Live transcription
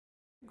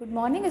Good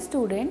morning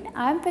student.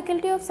 I am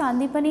faculty of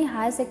SANDIPANI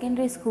Higher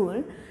Secondary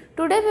School.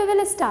 Today we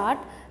will start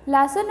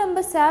lesson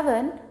number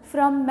 7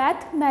 from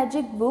Math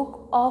Magic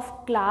book of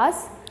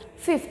class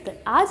 5th.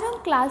 आज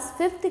हम class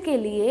 5th के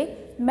लिए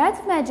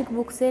math magic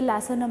book से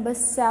lesson number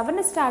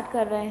 7 start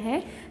कर रहे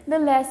हैं.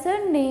 The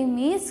lesson name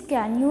is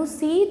can you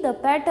see the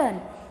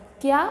pattern.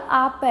 क्या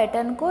आप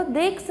पैटर्न को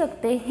देख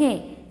सकते हैं.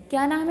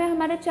 क्या नाम है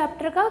हमारे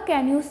चैप्टर का.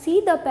 Can you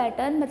see the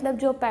pattern मतलब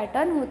जो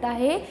पैटर्न होता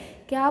है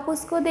क्या आप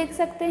उसको देख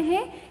सकते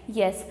हैं.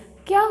 यस.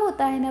 क्या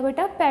होता है ना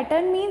बेटा,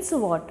 पैटर्न मीन्स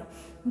व्हाट.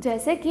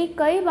 जैसे कि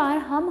कई बार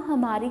हम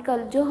हमारी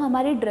जो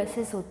हमारी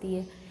ड्रेसेस होती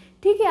है,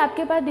 ठीक है,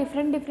 आपके पास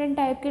डिफरेंट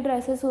टाइप की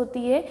ड्रेसेस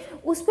होती है,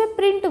 उस पर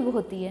प्रिंट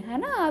होती है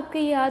ना आपके.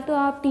 या तो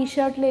आप टी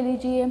शर्ट ले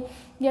लीजिए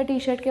या टी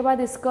शर्ट के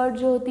बाद स्कर्ट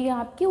जो होती है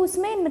आपकी,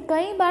 उसमें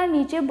कई बार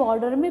नीचे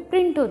बॉर्डर में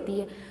प्रिंट होती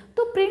है.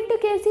 तो प्रिंट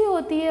कैसी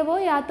होती है वो,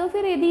 या तो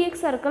फिर यदि एक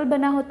सर्कल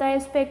बना होता है,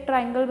 इस पर एक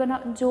ट्राइंगल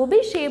बना, जो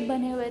भी शेप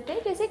बने हुए थे,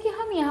 जैसे कि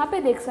हम यहाँ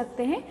पे देख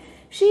सकते हैं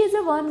she is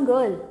a one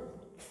girl.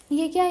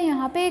 ये क्या है,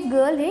 यहाँ पे एक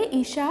गर्ल है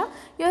ईशा.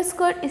 योर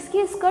स्कर्ट,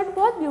 इसकी स्कर्ट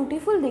बहुत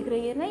ब्यूटीफुल दिख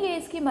रही है ना. ये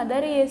इसकी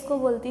मदर है, ये इसको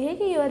बोलती है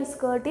कि your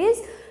skirt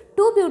is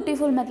to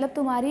beautiful, मतलब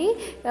तुम्हारी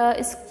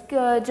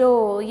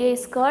जो ये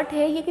स्कर्ट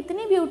है ये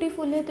कितनी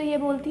ब्यूटीफुल है. तो ये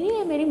बोलती है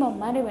ये मेरी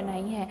मम्मा ने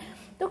बनाई है.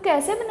 तो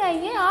कैसे बनाई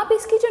है, आप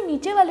इसकी जो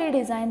नीचे वाली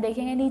डिज़ाइन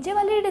देखेंगे, नीचे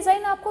वाली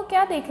डिज़ाइन आपको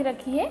क्या देख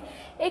रखी है,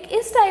 एक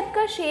इस टाइप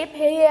का शेप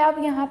है, ये आप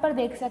यहाँ पर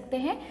देख सकते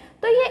हैं.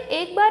 तो ये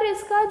एक बार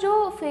इसका जो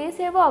फेस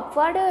है वो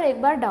अपवर्ड है और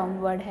एक बार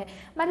डाउनवर्ड है.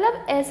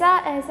 मतलब ऐसा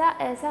ऐसा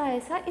ऐसा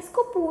ऐसा,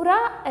 इसको पूरा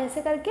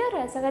ऐसे करके और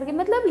ऐसा करके,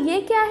 मतलब ये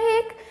क्या है,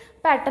 एक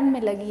पैटर्न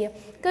में लगी है.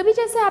 कभी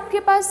जैसे आपके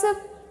पास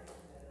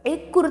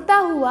एक कुर्ता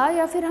हुआ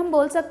या फिर हम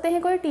बोल सकते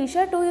हैं कोई टी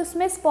शर्ट हुई,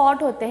 उसमें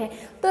स्पॉट होते हैं,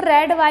 तो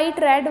red white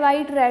red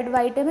white red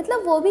white है,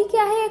 मतलब वो भी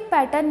क्या है, एक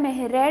पैटर्न में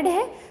है. रेड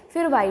है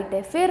फिर वाइट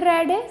है, फिर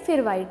रेड है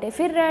फिर वाइट है,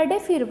 फिर रेड है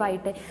फिर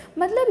वाइट है.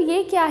 मतलब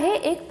ये क्या है,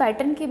 एक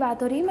पैटर्न की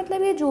बात हो रही है.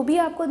 मतलब ये जो भी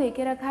आपको दे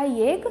के रखा है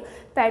ये एक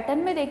पैटर्न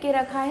में दे के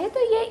रखा है. तो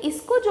ये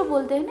इसको जो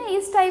बोलते हैं ना,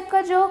 इस टाइप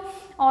का जो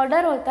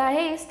ऑर्डर होता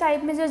है, इस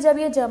टाइप में जो जब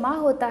ये जमा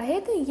होता है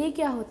तो ये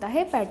क्या होता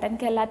है, पैटर्न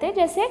कहलाते हैं.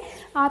 जैसे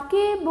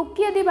आपकी बुक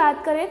की यदि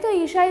बात करें तो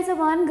Isha is a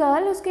one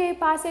girl, उसके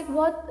पास एक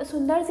बहुत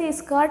सुंदर सी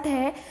स्कर्ट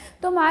है.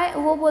 तो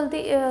वो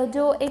बोलती,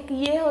 जो एक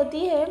ये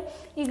होती है,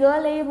 ये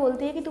गर्ल है, ये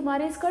बोलती है कि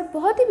तुम्हारी स्कर्ट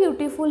बहुत ही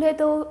ब्यूटीफुल है.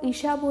 तो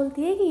ईशा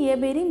बोलती है कि ये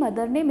मेरी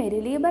मदर ने मेरे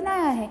लिए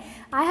बनाया है.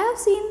 I have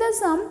seen the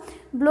some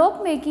block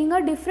making a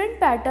different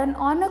pattern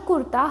on a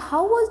kurta,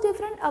 how was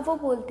different. अब वो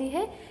बोलती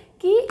है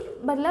कि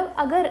मतलब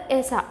अगर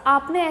ऐसा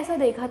आपने ऐसा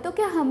देखा तो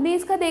क्या हम भी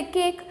इसका देख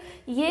के एक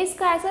ये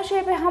इसका ऐसा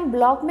शेप है, हम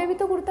ब्लॉक में भी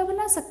तो कुर्ता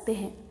बना सकते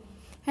हैं,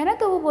 है ना.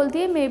 तो वो बोलती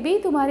है मे बी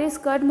तुम्हारी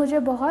स्कर्ट मुझे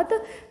बहुत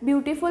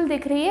ब्यूटीफुल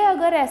दिख रही है,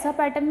 अगर ऐसा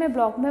पैटर्न में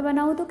ब्लॉक में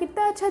बनाऊँ तो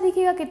कितना अच्छा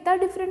दिखेगा, कितना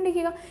डिफरेंट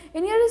दिखेगा.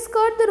 In your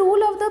skirt the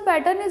rule of the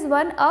pattern is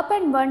one up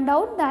and one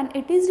down then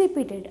it is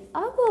repeated.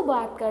 अब वो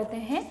बात करते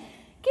हैं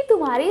कि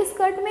तुम्हारी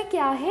स्कर्ट में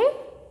क्या है.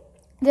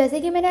 जैसे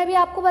कि मैंने अभी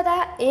आपको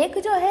बताया, एक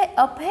जो है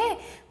अप है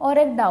और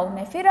एक डाउन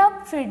है, फिर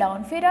अप फिर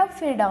डाउन, फिर अप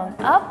फिर डाउन,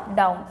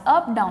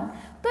 अप डाउन.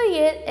 तो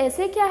ये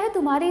ऐसे क्या है,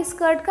 तुम्हारी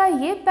स्कर्ट का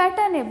ये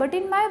पैटर्न है. But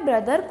in my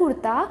brother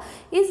kurta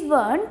is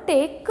one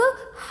take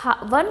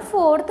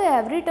 1/4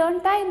 every turn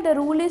time, the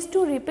rule is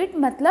to repeat.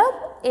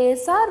 मतलब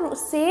ऐसा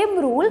सेम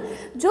रूल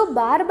जो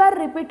बार बार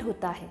रिपीट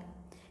होता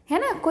है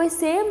ना. कोई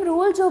सेम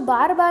रूल जो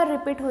बार बार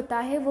रिपीट होता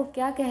है वो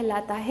क्या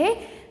कहलाता है,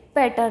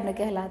 पैटर्न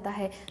कहलाता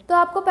है. तो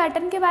आपको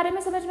पैटर्न के बारे में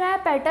समझ में आया.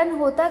 पैटर्न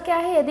होता क्या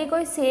है, यदि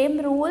कोई सेम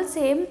रूल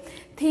सेम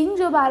थिंग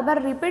जो बार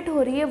बार रिपीट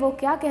हो रही है वो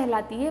क्या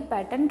कहलाती है,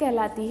 पैटर्न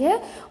कहलाती है.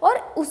 और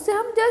उससे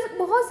हम जस्ट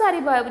बहुत सारी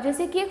बात,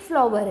 जैसे कि एक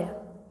फ्लावर है,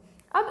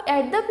 अब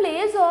at the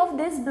place of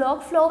this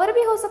block flower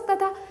भी हो सकता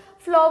था.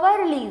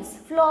 Flower leaves,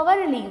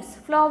 flower leaves,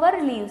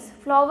 flower leaves,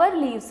 flower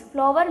leaves,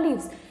 flower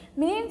leaves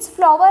means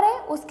flower है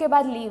उसके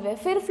बाद लीव है,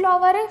 फिर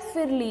फ्लावर है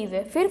फिर लीव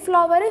है, फिर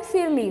फ्लावर है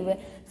फिर लीव है,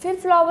 फिर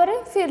फ्लावर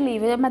है फिर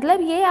लीव है.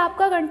 मतलब ये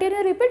आपका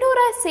कंटिन्यू रिपीट हो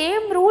रहा है,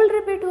 सेम रूल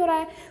रिपीट हो रहा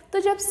है. तो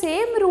जब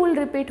सेम रूल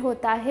रिपीट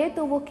होता है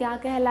तो वो क्या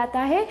कहलाता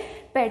है,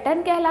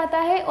 पैटर्न कहलाता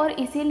है. और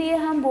इसीलिए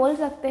हम बोल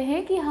सकते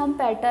हैं कि हम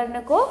पैटर्न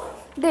को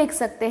देख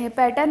सकते हैं.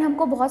 पैटर्न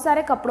हमको बहुत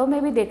सारे कपड़ों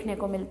में भी देखने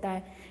को मिलता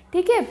है,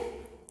 ठीक है.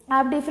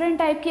 आप डिफरेंट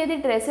टाइप की यदि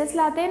ड्रेसेस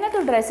लाते हैं ना,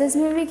 तो ड्रेसेस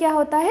में भी क्या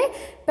होता है,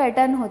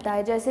 पैटर्न होता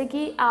है. जैसे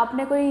कि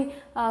आपने कोई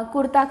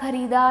कुर्ता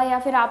खरीदा या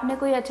फिर आपने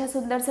कोई अच्छा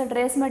सुंदर सा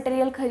ड्रेस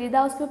मटेरियल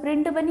खरीदा, उस पर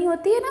प्रिंट बनी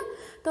होती है ना.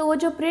 तो वो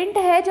जो प्रिंट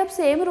है जब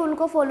सेम रूल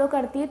को फॉलो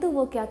करती है तो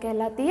वो क्या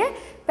कहलाती है,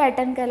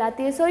 पैटर्न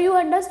कहलाती है. So you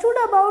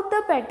understood about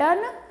the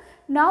pattern.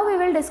 Now we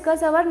will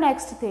discuss our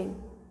next thing.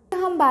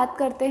 हम बात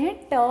करते हैं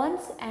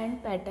टर्न्स एंड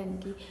पैटर्न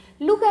की.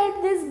 Look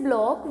at this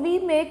block, we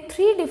make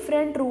 3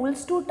 different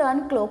rules to turn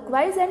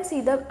clockwise and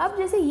see the. अब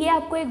जैसे ये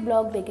आपको एक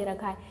ब्लॉक देके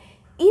रखा है,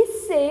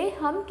 इससे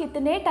हम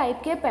कितने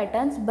टाइप के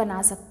पैटर्न्स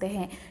बना सकते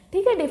हैं,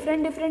 ठीक है.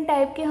 डिफरेंट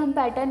टाइप के हम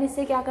पैटर्न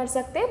इससे क्या कर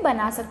सकते हैं,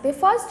 बना सकते हैं.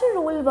 First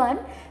rule 1,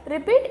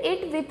 repeat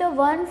it with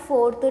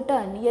 1/4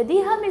 turn.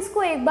 यदि हम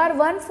इसको एक बार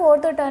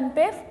 1/4 टर्न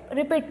पे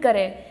रिपीट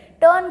करें,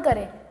 टर्न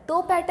करें,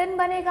 तो पैटर्न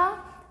बनेगा.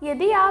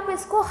 यदि आप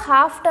इसको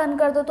हाफ टर्न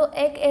कर दो तो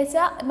एक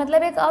ऐसा,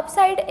 मतलब एक अप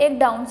साइड एक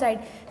डाउन साइड,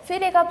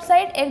 फिर एक अप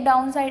साइड एक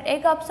डाउन साइड,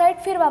 एक अप साइड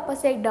फिर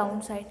वापस एक डाउन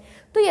साइड।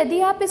 तो यदि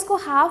आप इसको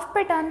हाफ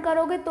पे टर्न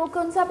करोगे तो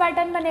कौन सा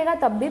पैटर्न बनेगा,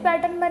 तब भी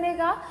पैटर्न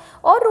बनेगा।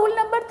 और rule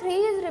number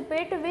 3 is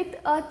repeat with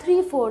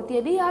 3/4।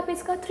 यदि आप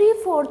इसका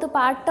 3/4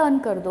 पार्ट टर्न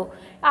कर दो,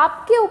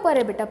 आपके ऊपर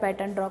है बेटा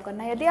पैटर्न ड्रॉ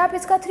करना। यदि आप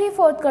इसका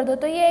 3/4 कर दो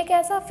तो ये एक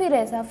ऐसा, फिर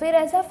ऐसा, फिर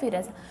ऐसा, फिर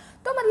ऐसा।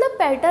 तो मतलब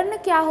पैटर्न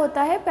क्या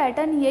होता है,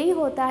 पैटर्न यही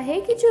होता है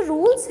कि जो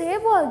रूल्स है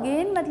वो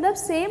अगेन मतलब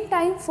सेम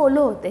टाइम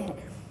फॉलो होते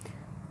हैं।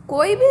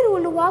 कोई भी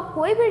रूल हुआ,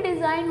 कोई भी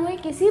डिज़ाइन हुई,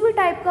 किसी भी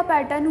टाइप का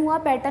पैटर्न हुआ,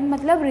 पैटर्न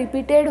मतलब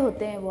रिपीटेड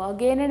होते हैं, वो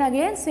again and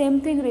again same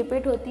thing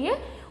repeat होती है,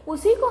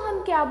 उसी को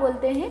हम क्या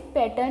बोलते हैं,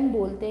 पैटर्न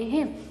बोलते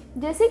हैं।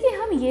 जैसे कि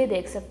हम ये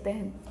देख सकते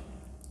हैं,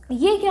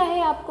 ये क्या है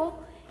आपको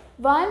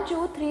 1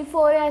 2 3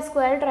 4 या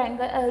स्क्वायर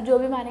ट्राइंगल जो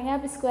भी मानेंगे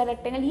आप, स्क्वायर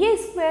रेक्टेंगल, ये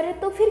स्क्वायर है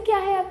तो फिर क्या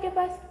है आपके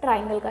पास,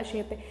 ट्राइंगल का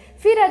शेप है,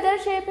 फिर अदर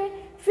शेप है,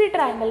 फिर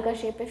ट्राइंगल का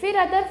शेप है, फिर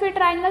अदर, फिर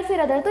ट्राइंगल, फिर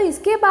अदर। तो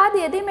इसके बाद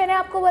यदि मैंने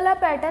आपको बोला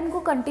पैटर्न को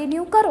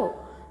कंटिन्यू करो,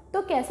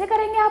 तो कैसे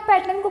करेंगे आप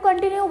पैटर्न को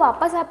कंटिन्यू,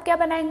 वापस आप क्या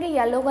बनाएंगे,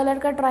 येलो कलर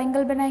का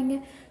ट्राइंगल बनाएंगे,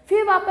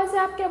 फिर वापस से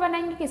आप क्या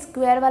बनाएंगे कि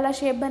स्क्वायर वाला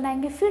शेप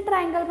बनाएंगे, फिर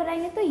ट्राइंगल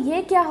बनाएंगे। तो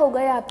ये क्या हो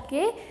गए,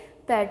 आपके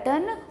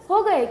पैटर्न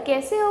हो गए।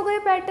 कैसे हो गए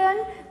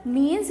pattern,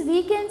 means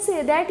we can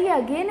say that ये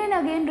अगेन एंड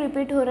अगेन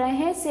रिपीट हो रहे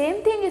हैं, सेम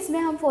थिंग इसमें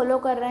हम फॉलो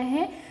कर रहे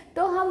हैं,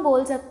 तो हम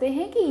बोल सकते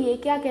हैं कि ये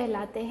क्या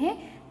कहलाते हैं,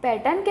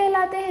 पैटर्न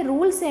कहलाते हैं।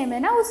 रूल सेम है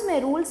ना, उसमें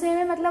रूल सेम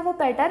है मतलब वो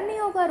पैटर्न नहीं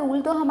होगा,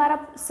 रूल तो हमारा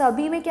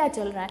सभी में क्या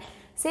चल रहा है,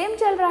 सेम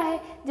चल रहा है।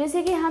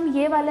 जैसे कि हम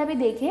ये वाला भी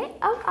देखें,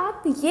 अब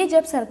आप ये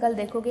जब सर्कल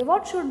देखोगे,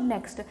 व्हाट शुड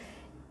नेक्स्ट,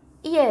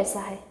 ये ऐसा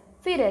है,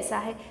 फिर ऐसा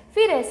है,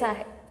 फिर ऐसा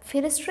है,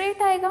 फिर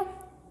स्ट्रेट आएगा,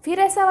 फिर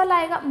ऐसा वाला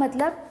आएगा,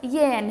 मतलब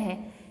ये एन है,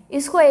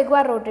 इसको एक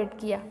बार रोटेट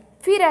किया,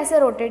 फिर ऐसे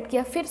रोटेट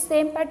किया, फिर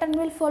सेम पैटर्न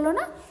विल फॉलो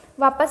ना,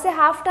 वापस से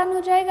हाफ टर्न हो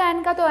जाएगा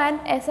एन का, तो एन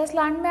ऐसा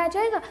स्लांट में आ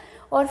जाएगा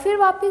और फिर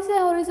वापस से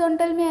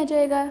हॉरिजॉन्टल में आ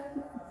जाएगा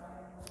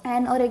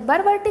एन, और एक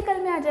बार वर्टिकल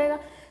में आ जाएगा।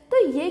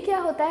 तो ये क्या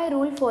होता है,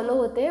 रूल फॉलो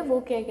होते हैं, वो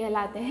क्या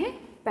कहलाते हैं,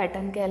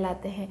 पैटर्न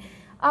कहलाते हैं।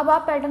 अब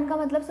आप पैटर्न का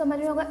मतलब समझ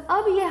में होगा।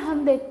 अब ये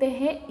हम देखते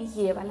हैं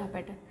ये वाला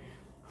पैटर्न,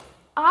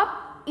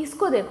 आप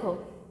इसको देखो,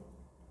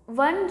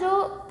 वन जो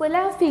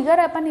पहला फिगर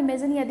अपन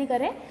इमेजिन यदि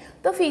करें,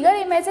 तो फिगर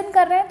इमेजिन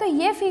कर रहे हैं, तो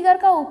ये फिगर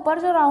का ऊपर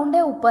जो राउंड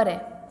है ऊपर है,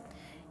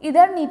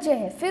 इधर नीचे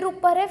है, फिर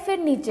ऊपर है, फिर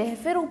नीचे है,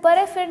 फिर ऊपर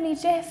है, फिर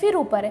नीचे है, फिर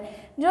ऊपर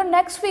है। जो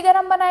नेक्स्ट फिगर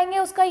हम बनाएंगे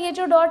उसका ये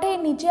जो डॉट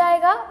है नीचे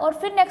आएगा और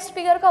फिर नेक्स्ट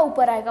फिगर का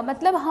ऊपर आएगा।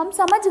 मतलब हम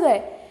समझ गए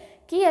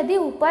कि यदि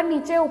ऊपर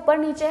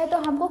नीचे है तो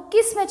हमको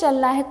किस में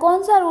चलना है,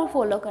 कौन सा रूल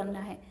फॉलो करना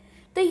है।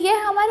 तो ये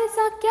हमारे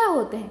साथ क्या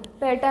होते हैं,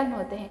 पैटर्न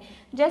होते हैं।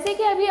 जैसे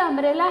कि अभी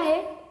अम्ब्रेला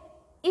है,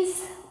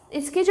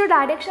 इसकी जो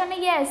डायरेक्शन है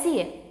ये ऐसी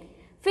है,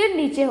 फिर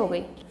नीचे हो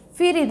गई,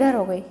 फिर इधर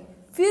हो गई,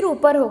 फिर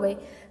ऊपर हो गई,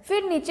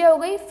 फिर नीचे हो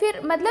गई,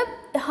 फिर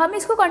मतलब हम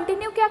इसको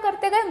कंटिन्यू क्या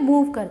करते गए,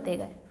 मूव करते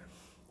गए।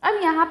 अब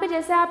यहाँ पे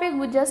जैसे आप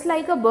एक just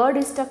like a bird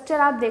structure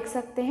आप देख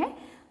सकते हैं,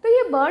 तो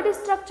ये बर्ड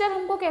स्ट्रक्चर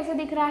हमको कैसे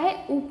दिख रहा है,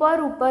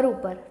 ऊपर ऊपर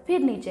ऊपर,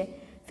 फिर नीचे,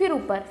 फिर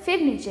ऊपर,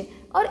 फिर नीचे।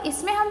 और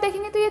इसमें हम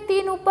देखेंगे तो ये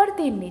 3 ऊपर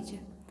 3 नीचे,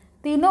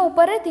 तीनों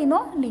ऊपर है तीनों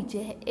नीचे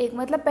है, एक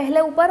मतलब पहले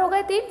ऊपर हो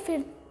गए 3,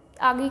 फिर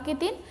आगे के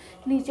 3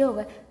 नीचे हो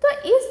गए। तो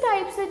इस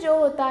टाइप से जो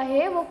होता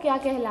है वो क्या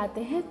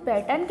कहलाते हैं,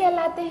 पैटर्न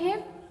कहलाते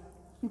हैं।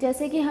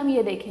 जैसे कि हम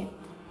ये देखें,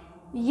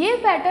 ये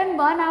पैटर्न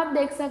 1 आप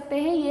देख सकते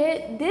हैं, ये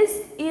this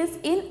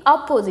is in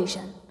up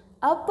position,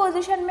 up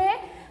position में है,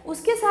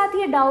 उसके साथ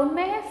ये डाउन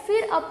में है,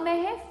 फिर अप में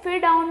है, फिर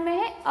डाउन में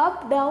है,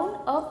 up down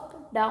up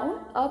down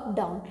up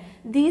down,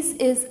 this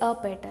is a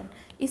pattern.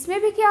 इसमें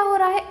भी क्या हो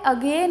रहा है,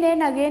 अगेन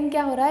एंड अगेन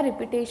क्या हो रहा है,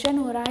 रिपीटेशन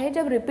हो रहा है।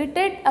 जब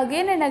रिपीटेड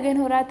अगेन एंड अगेन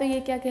हो रहा है तो ये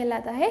क्या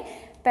कहलाता है,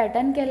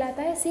 पैटर्न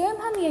कहलाता है।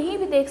 सेम हम यहीं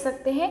भी देख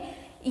सकते हैं,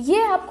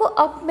 ये आपको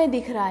अप में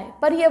दिख रहा है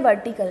पर ये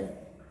वर्टिकल।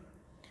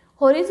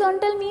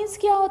 हॉरिजॉन्टल मीन्स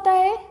क्या होता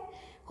है,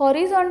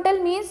 हॉरिजॉन्टल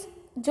मीन्स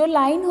जो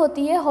लाइन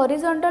होती है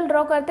हॉरिजॉन्टल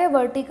ड्रॉ करते हैं,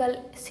 वर्टिकल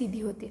सीधी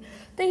होती है।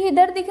 तो ये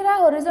इधर दिख रहा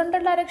है हॉरिजॉन्टल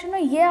डायरेक्शन में,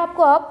 ये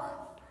आपको अप,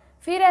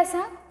 फिर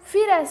ऐसा,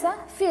 फिर ऐसा,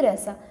 फिर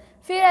ऐसा,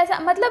 फिर ऐसा,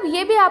 मतलब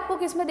ये भी आपको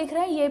किस में दिख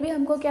रहा है, ये भी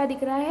हमको क्या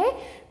दिख रहा है,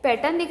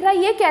 पैटर्न दिख रहा है।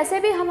 ये कैसे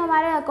भी हम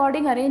हमारे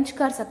अकॉर्डिंग अरेंज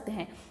कर सकते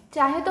हैं।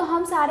 चाहे तो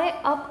हम सारे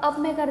अप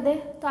में कर दें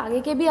तो आगे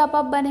के भी अप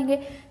बनेंगे,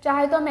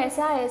 चाहे तो हम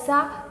ऐसा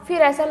ऐसा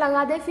फिर ऐसा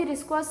लगा दें, फिर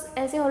इसको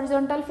ऐसे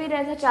हॉरिजॉन्टल, फिर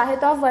ऐसा, चाहे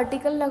तो आप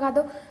वर्टिकल लगा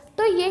दो।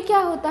 तो ये क्या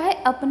होता है,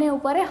 अपने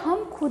ऊपर है,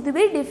 हम खुद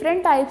भी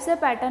डिफरेंट टाइप से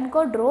पैटर्न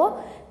को ड्रॉ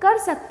कर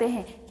सकते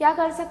हैं। क्या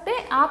कर सकते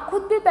हैं, आप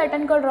खुद भी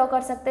पैटर्न को ड्रॉ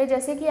कर सकते हैं।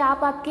 जैसे कि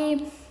आप आपकी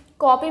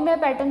कॉपी में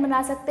पैटर्न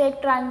बना सकते हैं, एक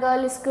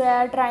triangle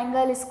square,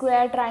 triangle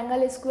square,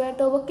 triangle square,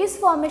 तो वो किस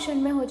फॉर्मेशन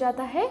में हो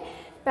जाता है,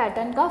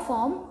 पैटर्न का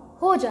फॉर्म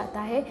हो जाता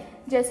है।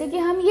 जैसे कि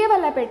हम ये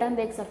वाला पैटर्न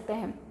देख सकते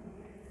हैं,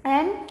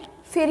 एन,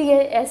 फिर ये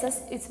ऐसा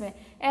इसमें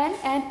एन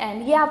एन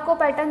एन, ये आपको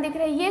पैटर्न दिख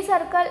रहा है। ये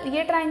सर्कल,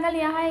 ये ट्रायंगल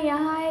यहाँ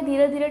है,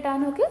 धीरे धीरे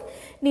टर्न होके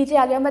नीचे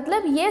आ गया,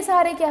 मतलब ये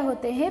सारे क्या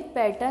होते हैं,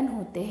 पैटर्न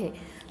होते हैं।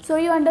 So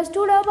you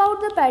understood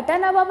about the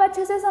pattern. अब आप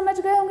अच्छे से समझ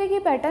गए होंगे कि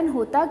पैटर्न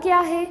होता क्या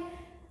है।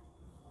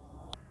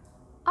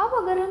 अब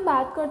अगर हम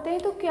बात करते हैं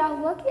तो क्या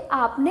हुआ कि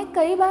आपने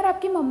कई बार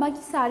आपकी मम्मा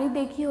की साड़ी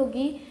देखी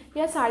होगी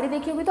या साड़ी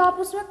देखी होगी, तो आप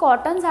उसमें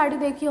कॉटन साड़ी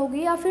देखी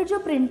होगी या फिर जो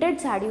प्रिंटेड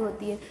साड़ी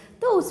होती है,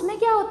 तो उसमें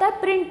क्या होता है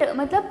प्रिंट,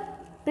 मतलब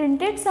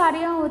प्रिंटेड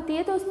साड़ियाँ होती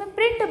है तो उसमें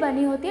प्रिंट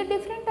बनी होती है,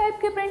 डिफरेंट टाइप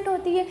की प्रिंट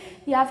होती है।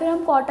 या फिर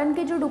हम कॉटन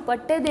के जो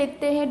दुपट्टे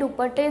देखते हैं,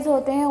 दुपट्टेज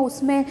होते हैं,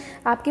 उसमें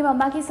आपकी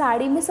मम्मा की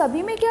साड़ी में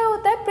सभी में क्या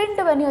होता है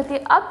प्रिंट बनी होती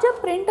है। अब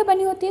जब प्रिंट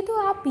बनी होती है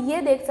तो आप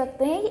ये देख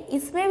सकते हैं कि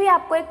इसमें भी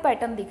आपको एक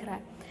पैटर्न दिख रहा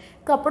है,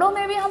 कपड़ों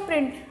में भी हम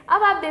प्रिंट।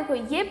 अब आप देखो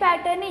ये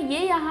पैटर्न है, ये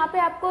यहाँ पे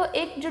आपको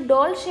एक जो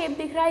डॉल शेप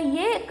दिख रहा है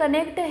ये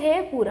कनेक्ट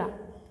है, पूरा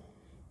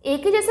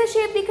एक ही जैसे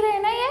शेप दिख रहे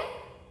हैं ना, ये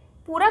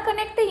पूरा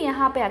कनेक्ट है,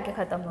 यहाँ पे आके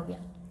ख़त्म हो गया।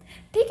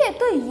 ठीक है,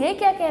 तो ये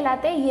क्या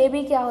कहलाते हैं, ये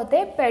भी क्या होते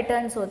हैं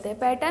पैटर्न्स होते हैं।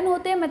 पैटर्न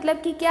होते हैं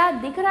मतलब कि क्या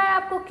दिख रहा है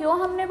आपको, क्यों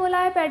हमने बोला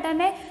है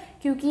पैटर्न है,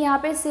 क्योंकि यहाँ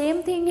पे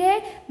सेम थिंग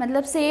है,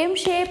 मतलब सेम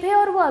शेप है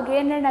और वो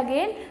अगेन एंड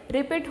अगेन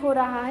रिपीट हो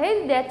रहा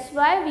है, that's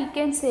why we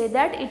can say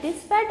that it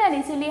is pattern,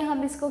 इसीलिए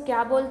हम इसको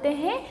क्या बोलते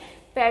हैं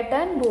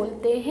पैटर्न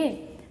बोलते हैं।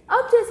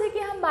 अब जैसे कि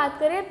हम बात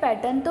करें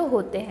पैटर्न तो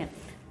होते हैं,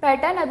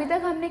 पैटर्न अभी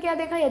तक हमने क्या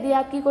देखा, यदि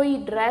आपकी कोई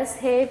ड्रेस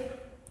है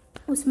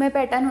उसमें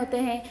पैटर्न होते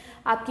हैं,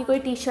 आपकी कोई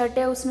टी शर्ट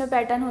है उसमें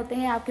पैटर्न होते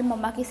हैं, आपकी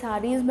मम्मा की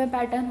साड़ीज़ में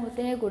पैटर्न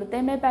होते हैं,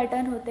 कुर्ते में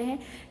पैटर्न होते हैं,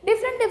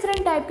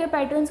 डिफरेंट टाइप के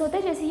पैटर्न्स होते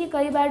हैं। जैसे कि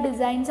कई बार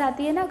डिज़ाइंस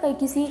आती है ना,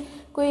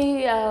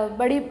 कोई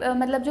बड़ी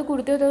मतलब जो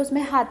कुर्ते होते हैं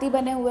उसमें हाथी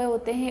बने हुए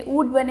होते हैं,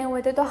 ऊँट बने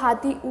हुए थे, तो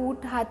हाथी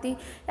ऊँट, हाथी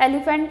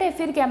एलिफेंट है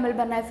फिर कैमल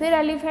बना है, फिर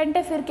एलिफेंट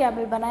है फिर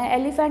कैमल बना है,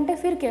 एलिफेंट है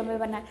फिर कैमल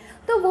बना है,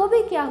 तो वो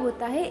भी क्या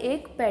होता है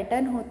एक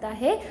पैटर्न होता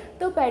है।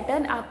 तो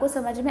पैटर्न आपको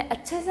समझ में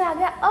अच्छे से आ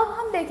गया। अब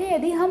हम देखें,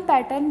 यदि हम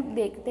पैटर्न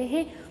देखते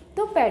हैं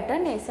तो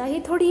पैटर्न ऐसा ही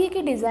थोड़ी है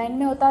कि डिज़ाइन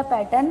में होता है,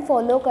 पैटर्न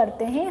फॉलो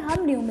करते हैं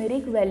हम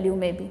न्यूमेरिक वैल्यू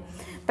में भी।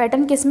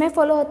 पैटर्न किस में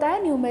फॉलो होता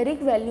है,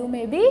 न्यूमेरिक वैल्यू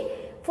में भी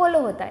फॉलो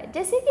होता है।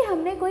 जैसे कि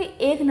हमने कोई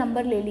एक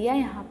नंबर ले लिया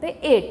यहाँ पे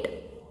 8,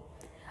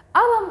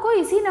 अब हमको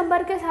इसी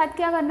नंबर के साथ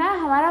क्या करना है,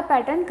 हमारा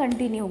पैटर्न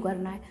कंटिन्यू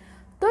करना है।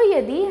 तो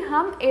यदि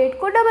हम 8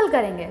 को डबल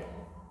करेंगे,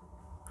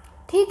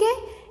 ठीक है,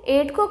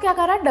 8 को क्या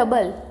करा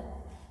डबल,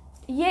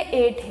 ये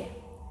 8 है,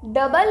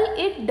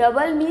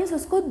 डबल मीन्स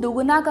उसको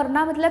दुगना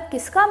करना, मतलब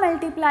किसका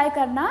मल्टीप्लाई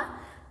करना,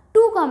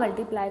 2 का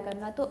मल्टीप्लाई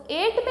करना। तो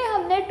 8 में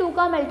हमने 2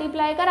 का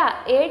मल्टीप्लाई करा,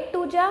 8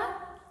 2 जा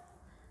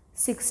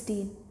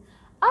 16,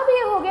 अब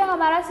ये हो गया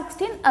हमारा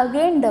 16,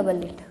 अगेन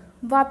डबल इट,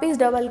 वापस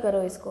डबल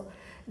करो इसको।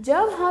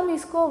 जब हम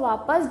इसको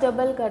वापस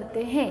डबल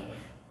करते हैं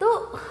तो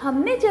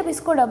हमने जब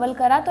इसको डबल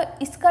करा तो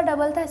इसका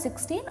डबल था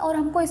 16 और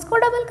हमको इसको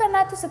डबल करना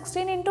है, तो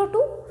 16 इंटू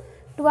 2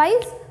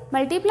 ट्वाइस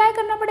मल्टीप्लाई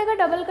करना पड़ेगा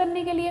डबल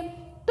करने के लिए।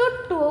 तो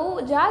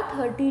 2 जा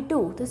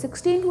 32, तो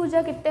 16 2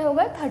 जा कितने हो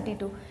गए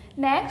 32।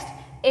 Next,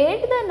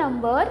 add the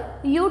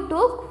number you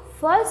took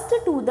first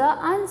to the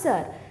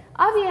answer.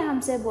 अब ये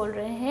हमसे बोल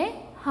रहे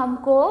हैं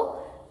हमको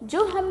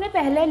जो हमने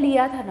पहले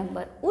लिया था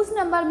नंबर, उस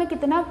नंबर में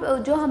कितना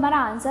जो हमारा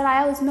आंसर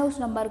आया उसमें उस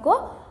नंबर को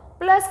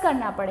प्लस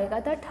करना पड़ेगा।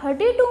 तो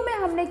 32 में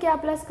हमने क्या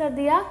प्लस कर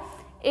दिया,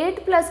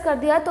 8 प्लस कर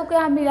दिया, तो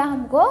क्या मिला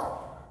हमको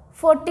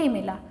 40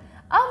 मिला।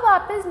 अब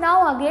वापस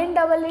नाउ अगेन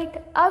डबल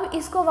इट, अब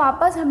इसको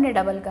वापस हमने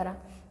डबल करा,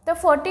 तो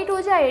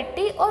 42 जा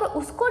 80 और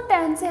उसको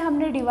 10 से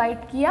हमने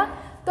डिवाइड किया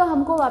तो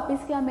हमको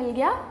वापस क्या मिल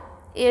गया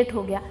 8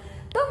 हो गया।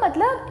 तो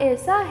मतलब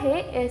ऐसा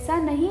है, ऐसा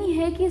नहीं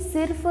है कि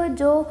सिर्फ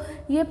जो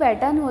ये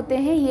पैटर्न होते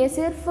हैं ये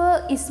सिर्फ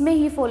इसमें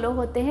ही फॉलो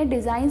होते हैं,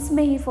 डिज़ाइंस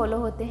में ही फॉलो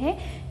होते हैं।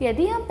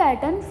 यदि हम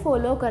पैटर्न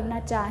फॉलो करना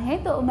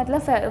चाहें तो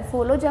मतलब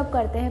फॉलो जब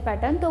करते हैं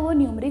पैटर्न तो वो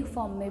न्यूमरिक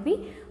फॉर्म में भी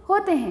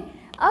होते हैं।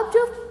 अब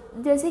जो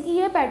जैसे कि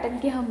ये पैटर्न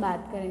की हम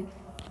बात करें,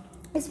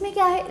 इसमें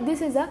क्या है,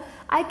 this is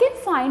I can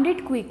find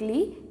it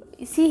quickly,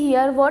 see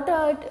here what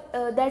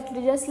that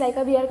just like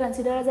we are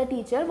considered as a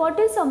teacher, what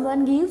is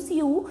someone gives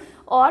you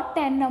or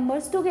 10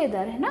 numbers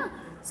together, है ना।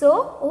 So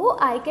oh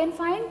I can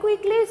find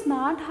quickly,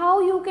 smart,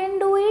 how you can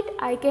do it,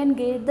 I can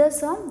get the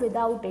sum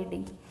without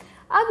adding।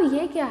 अब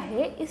ये क्या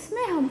है,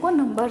 इसमें हमको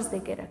numbers they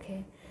के रखे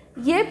हैं,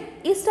 ये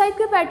इस टाइप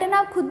के पैटर्न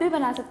आप खुद भी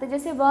बना सकते हैं,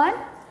 जैसे 1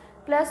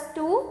 +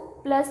 2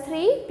 +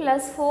 3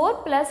 + 4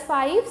 +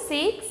 5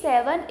 6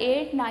 7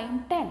 8 9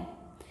 10,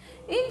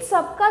 इन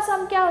सब का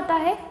सम क्या होता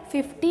है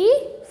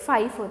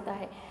 55 होता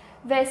है।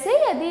 वैसे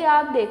यदि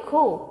आप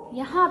देखो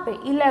यहाँ पे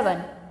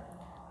 11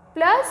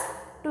 +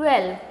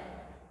 12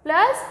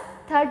 +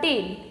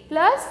 13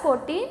 +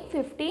 14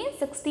 15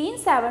 16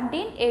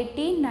 17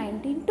 18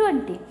 19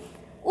 20,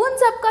 उन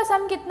सब का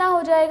सम कितना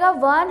हो जाएगा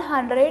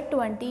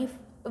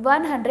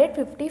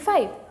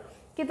 155।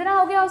 कितना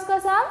हो गया उसका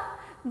सम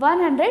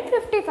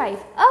 155।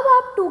 अब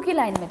आप 2 की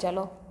लाइन में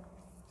चलो,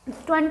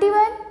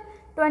 21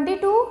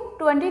 22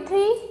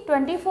 23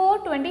 24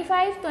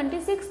 25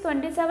 26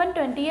 27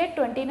 28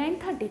 29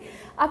 30।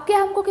 अब क्या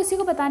हमको किसी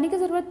को बताने की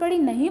ज़रूरत पड़ी,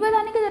 नहीं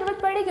बताने की ज़रूरत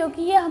पड़ी,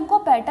 क्योंकि ये हमको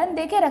पैटर्न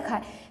दे के रखा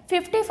है।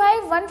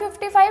 55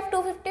 155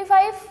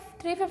 255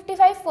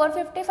 355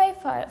 455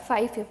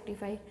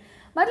 555,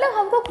 मतलब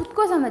हमको खुद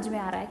को समझ में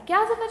आ रहा है।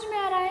 क्या समझ में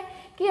आ रहा है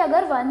कि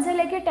अगर 1 से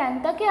लेके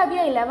 10 तक है, अब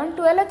ये 11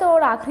 12 है तो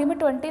और आखिरी में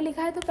 20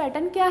 लिखा है, तो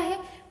पैटर्न क्या है,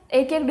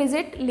 एक एक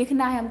डिजिट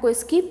लिखना है हमको,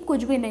 स्किप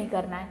कुछ भी नहीं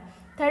करना है।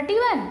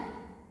 31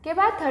 के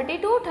बाद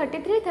 32,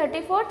 33,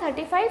 34,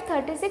 35,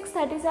 36,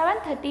 37,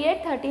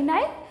 38,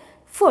 39,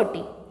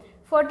 40,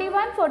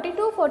 41,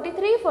 42,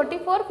 43,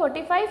 44,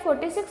 45,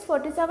 46,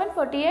 47,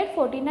 48,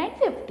 49,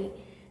 50,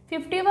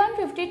 51,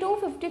 52,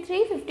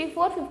 53,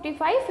 54,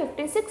 55,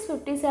 56,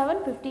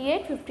 57,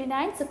 58,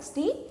 59,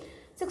 60,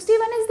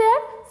 61 is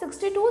there,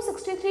 62,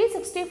 63,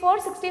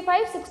 64,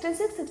 65,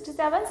 66,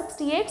 67,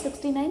 68,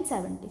 69,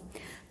 70.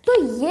 तो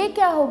ये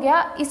क्या हो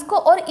गया इसको,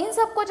 और इन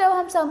सबको जब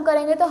हम सम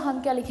करेंगे तो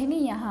हम क्या लिखेंगे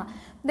यहाँ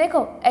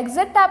देखो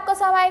एग्जैक्ट आपका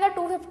सम आएगा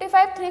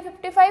 255,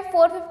 355,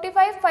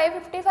 455,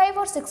 555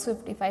 और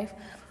 655.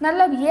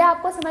 मतलब ये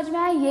आपको समझ में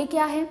आया ये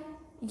क्या है,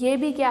 ये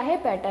भी क्या है,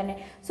 पैटर्न है.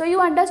 So you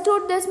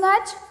understood this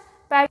much.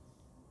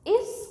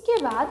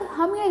 इसके बाद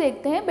हम ये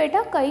देखते हैं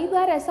बेटा कई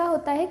बार ऐसा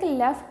होता है कि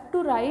लेफ़्ट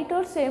टू राइट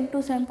और सेम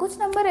टू सेम, कुछ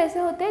नंबर ऐसे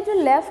होते हैं जो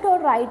लेफ़्ट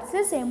और राइट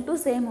से सेम टू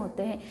सेम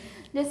होते हैं.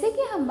 जैसे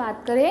कि हम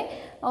बात करें,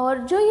 और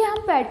जो ये हम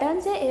पैटर्न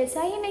से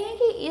ऐसा ही नहीं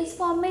कि इस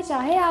फॉर्म में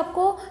चाहे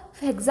आपको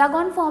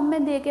हेक्सागन फॉर्म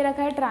में दे के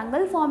रखा है,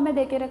 ट्रायंगल फॉर्म में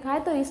दे के रखा है,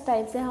 तो इस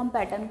टाइप से हम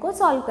पैटर्न को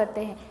सॉल्व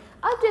करते हैं.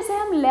 अब जैसे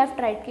हम लेफ़्ट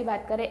राइट की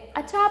बात करें,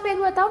 अच्छा आप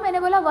एक बताओ, मैंने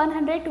बोला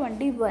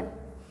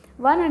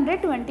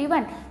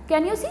 121.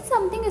 Can you see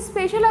something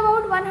special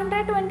about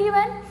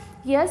 121?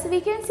 Yes, we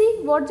can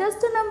see. What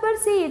just a number?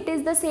 See, it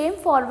is the same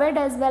forward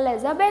as well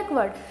as a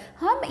backward.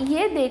 हम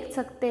ये देख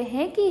सकते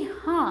हैं कि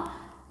हाँ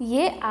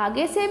ये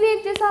आगे से भी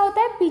एक जैसा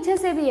होता है, पीछे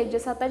से भी एक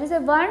जैसा होता है. जैसे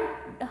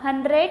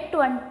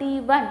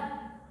 121,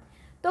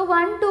 तो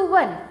 1 to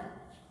 1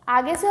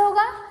 आगे से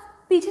होगा,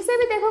 पीछे से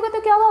भी देखोगे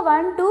तो क्या होगा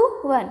 1 to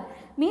 1.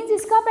 मीन्स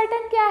इसका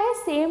पैटर्न क्या है,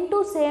 सेम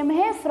टू सेम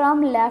है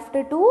फ्रॉम लेफ्ट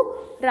टू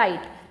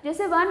राइट.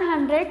 जैसे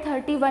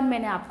 131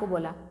 मैंने आपको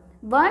बोला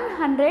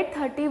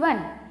 131,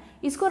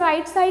 इसको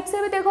राइट साइड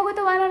से भी देखोगे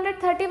तो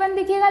 131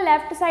 दिखेगा,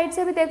 लेफ्ट साइड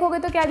से भी देखोगे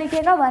तो क्या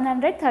दिखेगा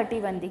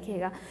 131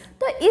 दिखेगा.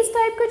 तो इस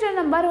टाइप के जो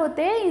नंबर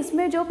होते हैं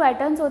इसमें जो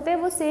पैटर्न्स होते हैं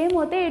वो सेम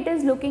होते हैं. It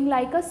is looking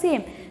like a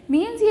same.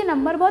 Means ये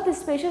नंबर बहुत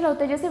स्पेशल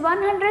होते हैं. जैसे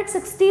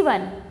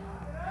 161,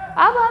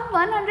 अब हम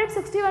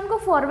 161 को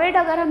फॉरवर्ड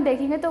अगर हम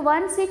देखेंगे तो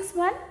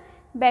 161,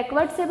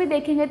 बैकवर्ड से भी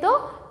देखेंगे तो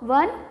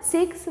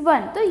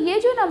 161. तो ये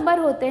जो नंबर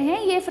होते हैं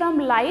ये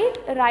फ्रॉम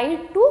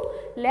राइट टू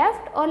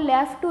लेफ्ट और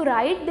left to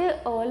right they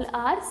all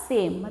are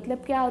same.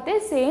 मतलब क्या होते हैं,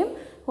 सेम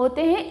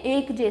होते हैं,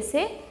 एक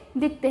जैसे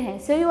दिखते हैं.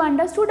 So you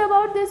understood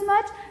about this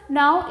much.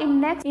 Now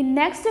in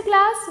next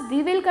class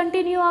we will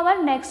continue our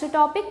next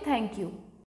topic. Thank you.